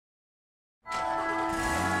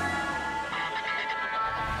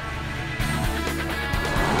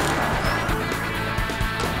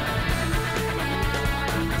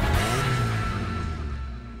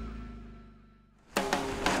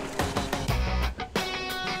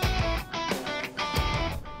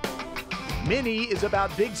Mini is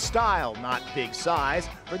about big style, not big size.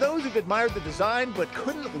 For those who've admired the design but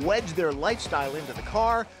couldn't wedge their lifestyle into the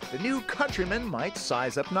car, the new Countryman might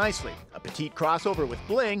size up nicely. A petite crossover with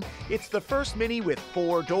bling, it's the first Mini with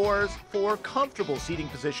 4 doors, 4 comfortable seating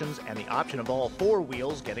positions, and the option of all 4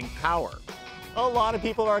 wheels getting power. A lot of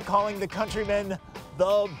people are calling the Countryman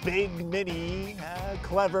the Big Mini.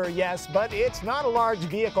 Clever, yes, but it's not a large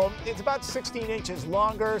vehicle. It's about 16 inches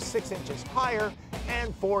longer, 6 inches higher,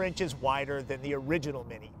 and 4 inches wider than the original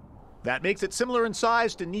Mini. That makes it similar in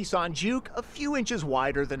size to Nissan Juke, a few inches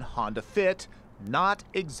wider than Honda Fit. Not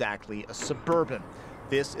exactly a Suburban.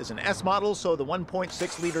 This is an S model, so the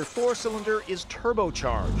 1.6-liter 4-cylinder is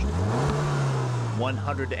turbocharged.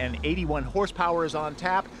 181 horsepower is on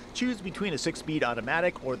tap. Choose between a 6-speed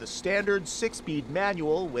automatic or the standard 6-speed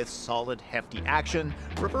manual with solid, hefty action.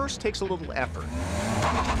 Reverse takes a little effort.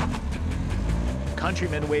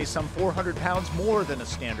 Countryman weighs some 400 pounds more than a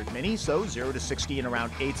standard Mini, so 0 to 60 in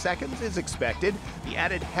around 8 seconds is expected. The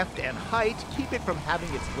added heft and height keep it from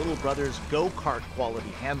having its little brother's go-kart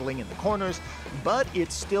quality handling in the corners, but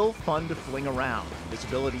it's still fun to fling around.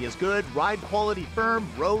 Visibility is good, ride quality firm,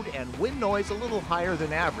 road and wind noise a little higher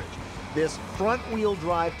than average. This front-wheel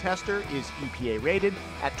drive tester is EPA rated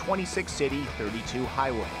at 26 city, 32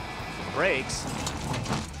 highway. Brakes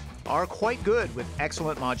are quite good with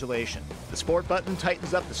excellent modulation. The sport button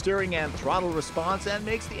tightens up the steering and throttle response and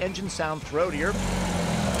makes the engine sound throatier.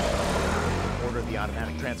 Order the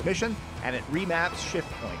automatic transmission, and it remaps shift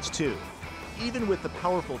points too. Even with the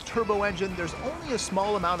powerful turbo engine, there's only a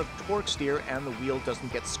small amount of torque steer and the wheel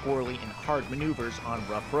doesn't get squirrely in hard maneuvers on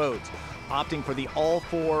rough roads. Opting for the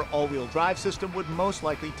all-4 all-wheel drive system would most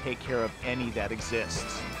likely take care of any that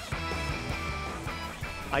exists.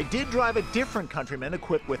 I did drive a different Countryman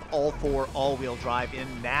equipped with all-4 all-wheel drive in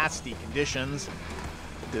nasty conditions.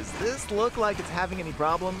 Does this look like it's having any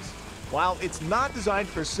problems? While it's not designed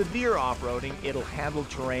for severe off-roading, it'll handle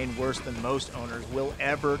terrain worse than most owners will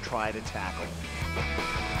ever try to tackle.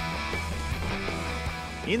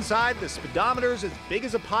 Inside, the speedometer's as big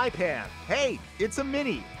as a pie pan. Hey, it's a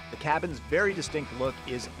Mini. The cabin's very distinct look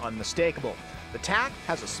is unmistakable. The TAC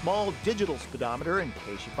has a small digital speedometer in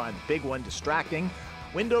case you find the big one distracting.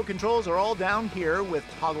 Window controls are all down here with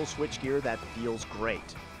toggle switchgear that feels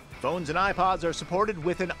great. Phones and iPods are supported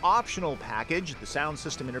with an optional package. The sound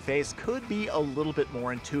system interface could be a little bit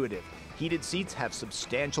more intuitive. Heated seats have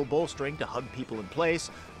substantial bolstering to hug people in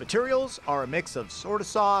place. Materials are a mix of sorta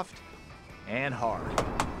soft and hard.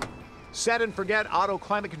 Set and forget auto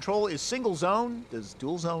climate control is single zone. Does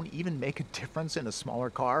dual zone even make a difference in a smaller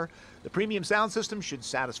car? The premium sound system should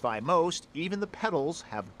satisfy most. Even the pedals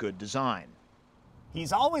have good design.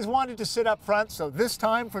 He's always wanted to sit up front, so this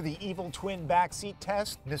time for the Evil twin backseat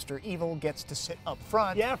test, Mr. Evil gets to sit up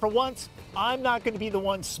front. Yeah, for once, I'm not going to be the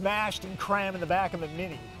one smashed and crammed in the back of the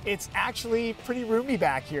Mini. It's actually pretty roomy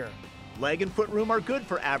back here. Leg and foot room are good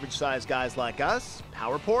for average-sized guys like us.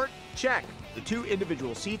 Power port? Check. The 2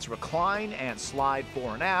 individual seats recline and slide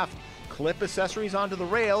fore and aft. Clip accessories onto the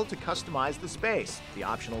rail to customize the space. The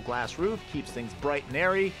optional glass roof keeps things bright and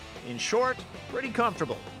airy. In short, pretty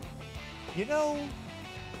comfortable. You know,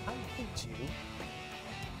 I hate you.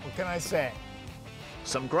 What can I say?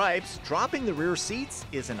 Some gripes. Dropping the rear seats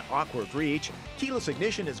is an awkward reach. Keyless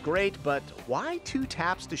ignition is great, but why 2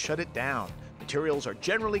 taps to shut it down? Materials are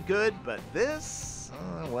generally good, but this,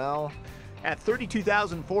 well, at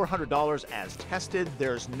 $32,400 as tested,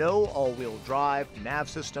 there's no all-wheel drive, nav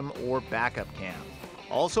system, or backup cam.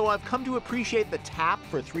 Also, I've come to appreciate the tap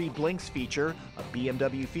for 3 blinks feature, a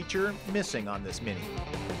BMW feature missing on this Mini.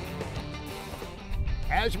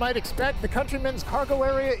 As you might expect, the Countryman's cargo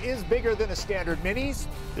area is bigger than a standard Mini's.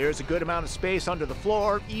 There's a good amount of space under the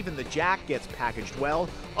floor. Even the jack gets packaged well.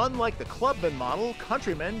 Unlike the Clubman model,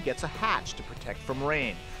 Countryman gets a hatch to protect from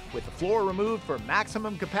rain. With the floor removed for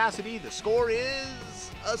maximum capacity, the score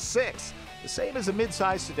is a 6, the same as a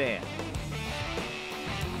midsize sedan.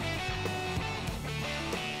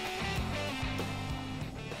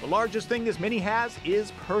 The largest thing this Mini has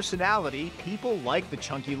is personality. People like the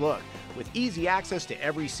chunky look. With easy access to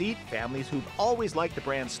every seat, families who've always liked the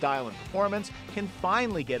brand's style and performance can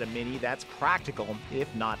finally get a Mini that's practical,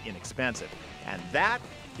 if not inexpensive. And that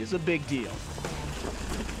is a big deal.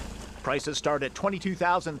 Prices start at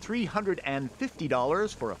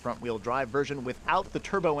 $22,350 for a front-wheel drive version without the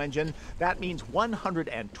turbo engine. That means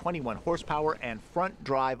 121 horsepower and front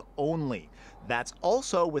drive only. That's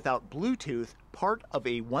also without Bluetooth, part of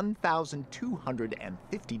a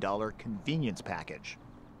 $1,250 convenience package.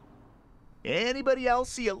 Anybody else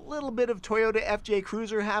see a little bit of Toyota FJ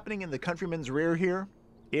Cruiser happening in the Countryman's rear here?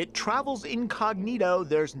 It travels incognito.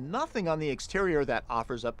 There's nothing on the exterior that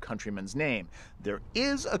offers up Countryman's name. There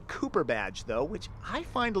is a Cooper badge, though, which I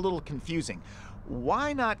find a little confusing.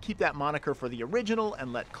 Why not keep that moniker for the original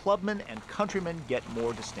and let Clubman and Countryman get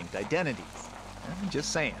more distinct identities? I'm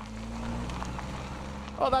just saying.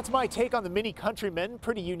 Well, that's my take on the Mini Countryman.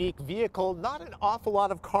 Pretty unique vehicle. Not an awful lot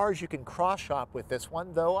of cars you can cross-shop with this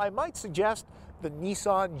one, though I might suggest the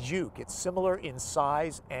Nissan Juke. It's similar in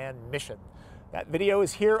size and mission. That video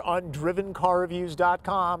is here on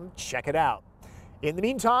drivencarreviews.com. Check it out. In the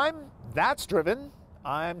meantime, that's Driven.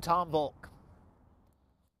 I'm Tom Voelk.